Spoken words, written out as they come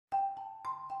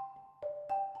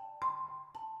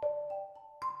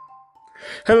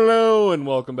Hello and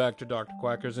welcome back to Dr.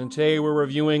 Quackers, and today we're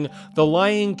reviewing The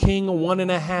Lion King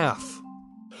 1.5.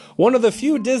 One of the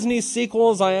few Disney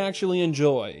sequels I actually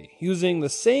enjoy, using the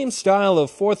same style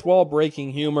of fourth wall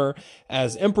breaking humor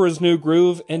as Emperor's New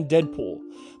Groove and Deadpool.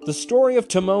 The story of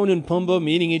Timon and Pumbaa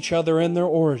meeting each other and their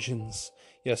origins.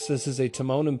 Yes, this is a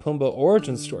Timon and Pumbaa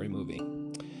origin story movie.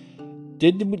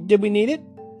 Did we need it?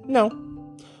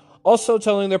 No. Also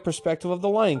telling their perspective of The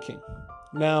Lion King.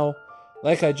 Now,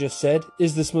 like I just said,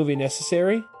 is this movie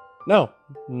necessary? No,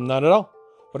 not at all.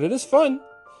 But it is fun.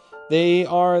 They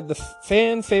are the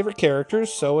fan favorite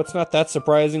characters, so it's not that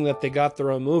surprising that they got their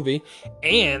own movie,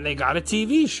 and they got a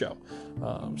TV show.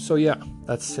 So yeah,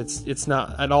 it's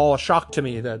not at all a shock to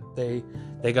me that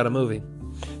they got a movie.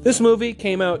 This movie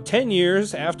came out 10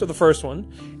 years after the first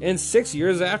one, and 6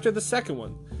 years after the second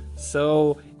one.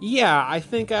 So yeah, I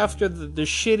think after the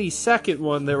shitty second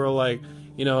one, they were like,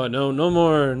 you know, no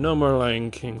more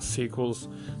Lion King sequels.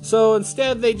 So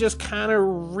instead, they just kind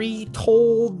of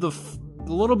retold a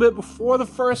little bit before the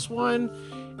first one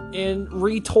and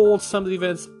retold some of the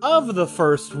events of the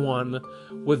first one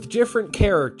with different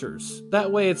characters.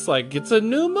 That way, it's like, it's a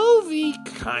new movie,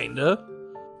 kinda.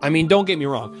 I mean, don't get me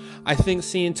wrong. I think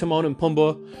seeing Timon and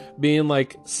Pumbaa being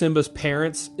like Simba's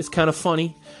parents is kind of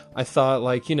funny. I thought,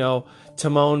 like, you know,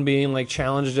 Timon being like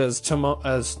challenged as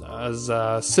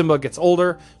Simba gets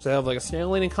older, so they have like a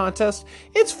snail eating contest.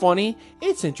 It's funny,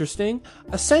 it's interesting.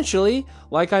 Essentially,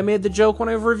 like I made the joke when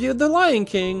I reviewed The Lion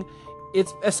King,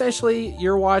 it's essentially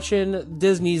you're watching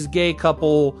Disney's gay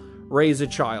couple raise a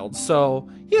child. So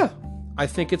yeah, I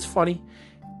think it's funny,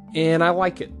 and I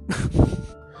like it.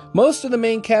 Most of the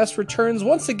main cast returns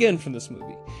once again from this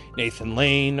movie. Nathan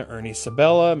Lane, Ernie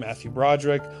Sabella, Matthew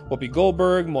Broderick, Whoopi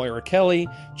Goldberg, Moira Kelly,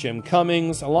 Jim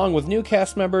Cummings, along with new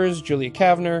cast members Julia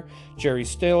Kavner, Jerry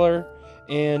Stiller,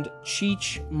 and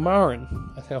Cheech Marin.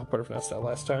 I think I'll pronounce that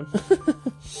last time.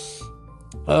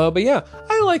 But yeah,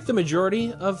 I like the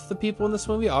majority of the people in this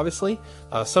movie, obviously.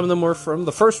 Some of them were from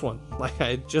the first one, like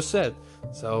I just said.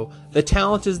 So the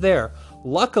talent is there.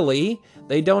 Luckily,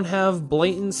 they don't have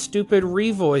blatant, stupid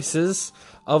revoices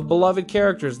of beloved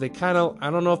characters. They kind of, I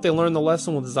don't know if they learned the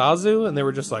lesson with Zazu, and they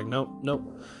were just like, nope,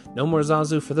 no more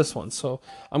Zazu for this one. So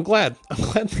I'm glad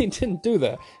they didn't do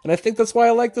that. And I think that's why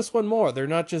I like this one more. They're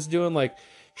not just doing like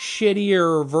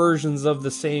shittier versions of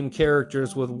the same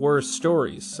characters with worse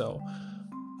stories. So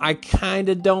I kind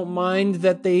of don't mind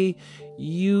that they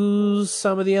use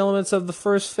some of the elements of the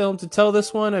first film to tell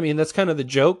this one. I mean, that's kind of the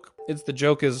joke. The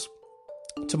joke is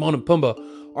Timon and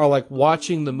Pumbaa are like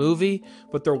watching the movie,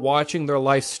 but they're watching their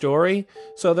life story.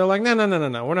 So they're like, no,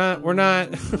 we're not.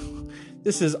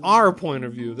 This is our point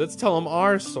of view. Let's tell them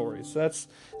our story. So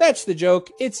that's the joke.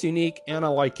 It's unique, and I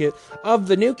like it. Of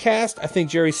the new cast, I think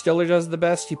Jerry Stiller does the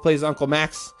best. He plays Uncle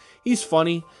Max. He's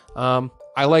funny.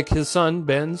 I like his son,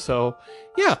 Ben. So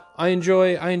yeah, I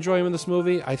enjoy him in this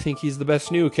movie. I think he's the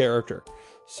best new character.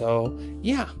 So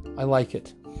yeah, I like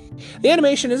it. The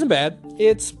animation isn't bad.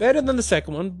 It's better than the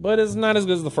second one, but it's not as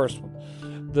good as the first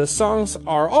one. The songs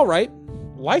are alright.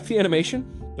 Like the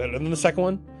animation. Better than the second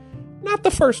one. Not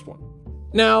the first one.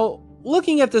 Now,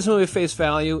 looking at this movie at face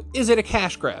value, is it a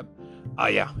cash grab?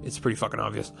 Yeah, it's pretty fucking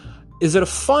obvious. Is it a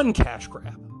fun cash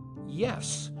grab?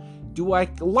 Yes. Do I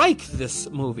like this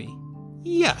movie?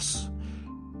 Yes.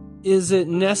 Is it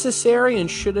necessary and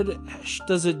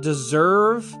does it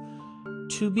deserve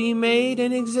to be made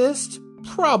and exist?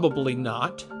 Probably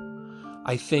not.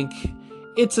 I think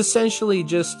it's essentially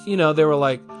just, you know, they were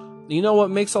like, you know what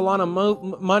makes a lot of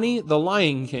money? The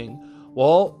Lion King.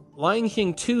 Well, Lion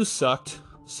King 2 sucked,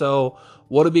 so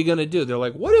what are we going to do? They're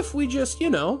like, what if we just, you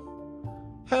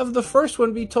know, have the first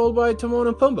one be told by Timon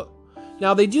and Pumbaa?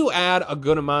 Now, they do add a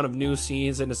good amount of new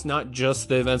scenes, and it's not just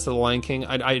the events of The Lion King.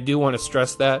 I do want to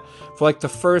stress that. For like the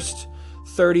first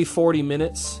 30, 40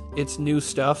 minutes, it's new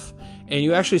stuff. And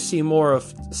you actually see more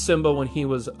of Simba when he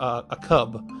was a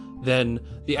cub than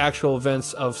the actual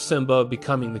events of Simba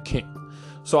becoming the king.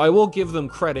 So I will give them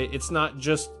credit. It's not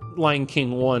just Lion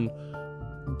King 1,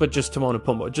 but just Timon and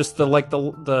Pumbaa. Just the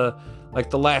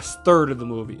last third of the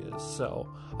movie is. So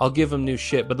I'll give them new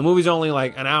shit. But the movie's only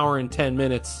like an hour and 10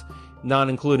 minutes, not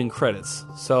including credits.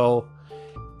 So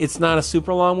it's not a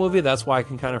super long movie. That's why I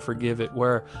can kind of forgive it.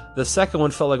 Where the second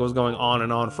one felt like it was going on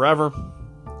and on forever.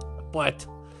 But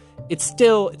it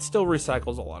still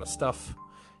recycles a lot of stuff,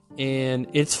 and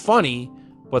it's funny,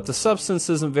 but the substance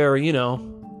isn't very, you know,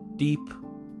 deep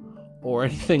or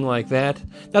anything like that.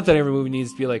 Not that every movie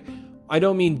needs to be like, I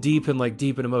don't mean deep in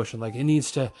emotion. Like, it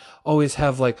needs to always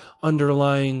have like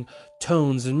underlying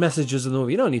tones and messages in the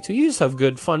movie. You don't need to. You just have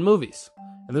good, fun movies,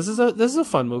 and this is a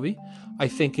fun movie. I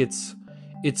think it's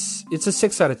it's a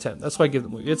 6 out of 10. That's why I give the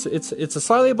movie. It's a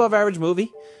slightly above average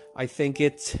movie. I think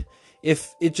if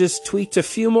it just tweaked a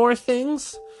few more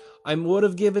things, I would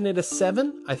have given it a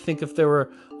 7. I think if there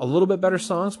were a little bit better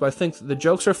songs, but I think the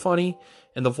jokes are funny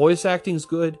and the voice acting's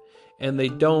good, and they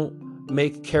don't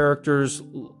make characters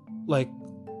like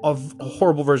of a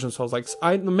horrible version of themselves. Like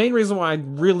the main reason why I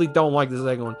really don't like the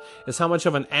second one is how much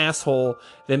of an asshole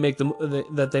they make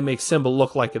they make Simba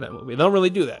look like in that movie. They don't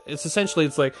really do that.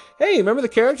 It's like, hey, remember the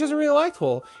characters I really liked?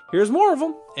 Well, here's more of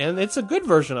them, and it's a good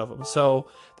version of them. So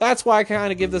that's why I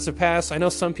kind of give this a pass. I know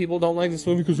some people don't like this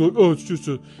movie because they're like, oh, it's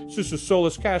just a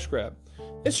soulless cash grab.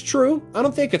 It's true. I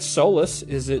don't think it's soulless.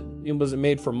 Was it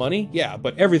made for money? Yeah,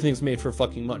 but everything's made for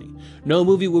fucking money. No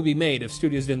movie would be made if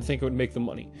studios didn't think it would make them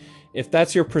money. If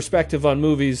that's your perspective on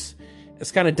movies,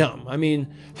 it's kind of dumb. I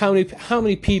mean, how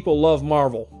many people love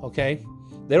Marvel, okay?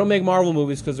 They don't make Marvel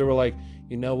movies because they were like,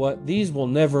 you know what? These will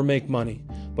never make money,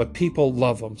 but people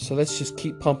love them, so let's just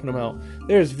keep pumping them out.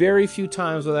 There's very few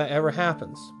times where that ever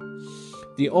happens.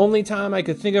 The only time I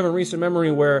could think of in recent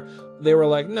memory where they were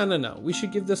like, no, we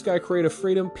should give this guy creative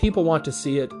freedom, people want to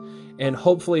see it, and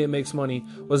hopefully it makes money,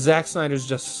 was Zack Snyder's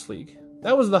Justice League.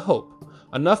 That was the hope.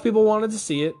 Enough people wanted to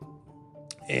see it,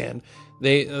 and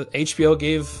HBO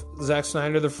gave Zack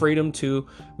Snyder the freedom to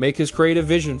make his creative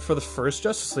vision for the first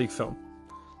Justice League film.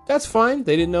 That's fine.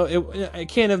 They didn't know it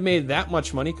can't have made that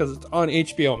much money because it's on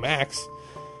HBO Max.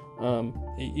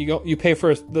 You pay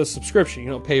for the subscription, you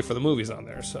don't pay for the movies on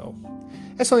there, so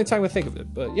that's the only time I think of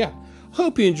it. But yeah,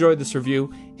 hope you enjoyed this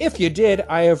review. If you did,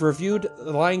 I have reviewed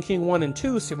The Lion King 1 and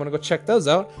 2, so you want to go check those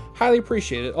out. Highly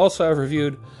appreciate it. Also, I've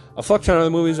reviewed a fuck ton of other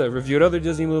movies. I've reviewed other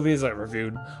Disney movies. I've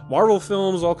reviewed Marvel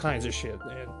films, all kinds of shit,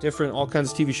 and all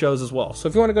kinds of TV shows as well. So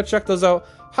if you want to go check those out,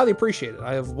 highly appreciate it.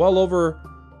 I have over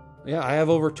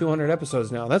 200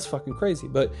 episodes now. That's fucking crazy.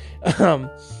 But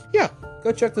yeah,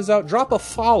 go check this out. Drop a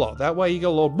follow. That way you get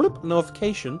a little bloop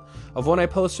notification of when I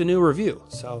post a new review.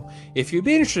 So if you'd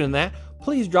be interested in that,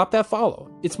 please drop that follow.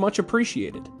 It's much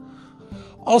appreciated.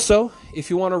 Also, if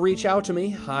you want to reach out to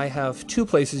me, I have 2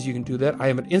 places you can do that. I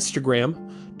have an Instagram,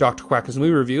 Dr. Quacker's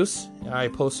Movie Reviews. I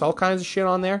post all kinds of shit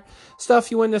on there. Stuff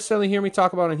you wouldn't necessarily hear me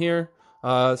talk about in here.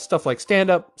 Stuff like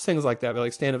stand-up, things like that.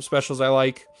 Like stand-up specials I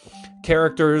like.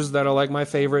 Characters that are like my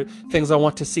favorite. Things I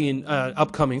want to see in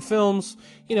upcoming films.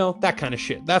 That kind of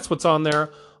shit. That's what's on there.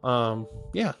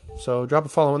 Yeah, so drop a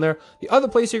follow in there. The other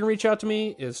place you can reach out to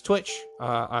me is Twitch.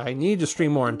 I need to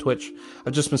stream more on Twitch.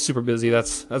 I've just been super busy.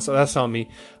 That's on me.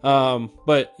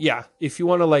 But yeah, if you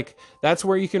want to that's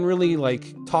where you can really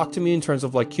talk to me in terms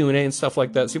of Q&A and stuff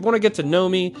like that. So if you want to get to know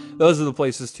me, those are the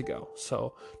places to go.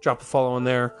 So drop a follow in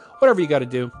there. Whatever you got to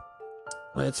do.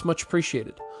 It's much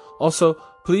appreciated. Also,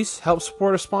 please help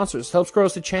support our sponsors. It helps grow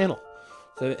the channel.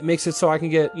 So it makes it so I can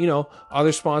get,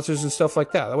 other sponsors and stuff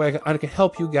like that. That way I can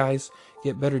help you guys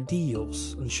get better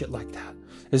deals and shit like that.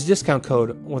 There's a discount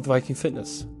code with Viking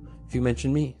Fitness if you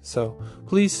mention me. So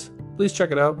please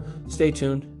check it out. Stay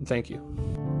tuned, and thank you.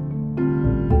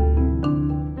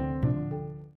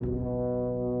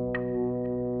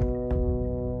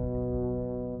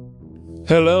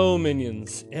 Hello,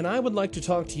 minions, and I would like to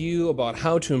talk to you about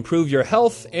how to improve your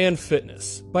health and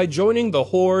fitness by joining the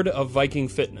horde of Viking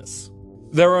Fitness.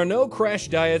 There are no crash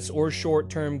diets or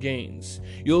short-term gains.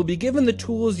 You'll be given the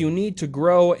tools you need to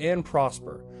grow and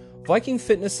prosper. Viking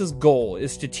Fitness's goal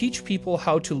is to teach people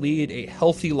how to lead a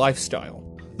healthy lifestyle.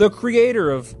 The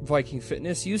creator of Viking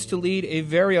Fitness used to lead a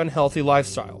very unhealthy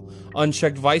lifestyle,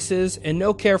 unchecked vices, and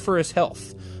no care for his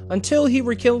health, until he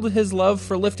rekindled his love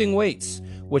for lifting weights,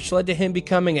 which led to him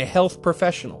becoming a health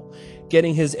professional,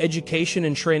 getting his education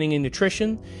and training in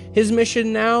nutrition. His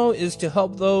mission now is to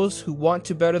help those who want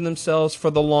to better themselves for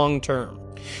the long term.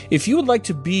 If you would like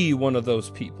to be one of those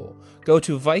people, go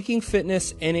to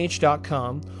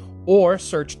VikingFitnessNH.com or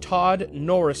search Todd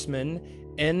Norrisman,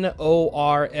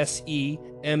 Norseman,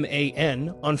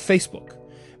 on Facebook.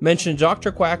 Mention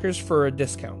Dr. Quackers for a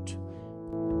discount.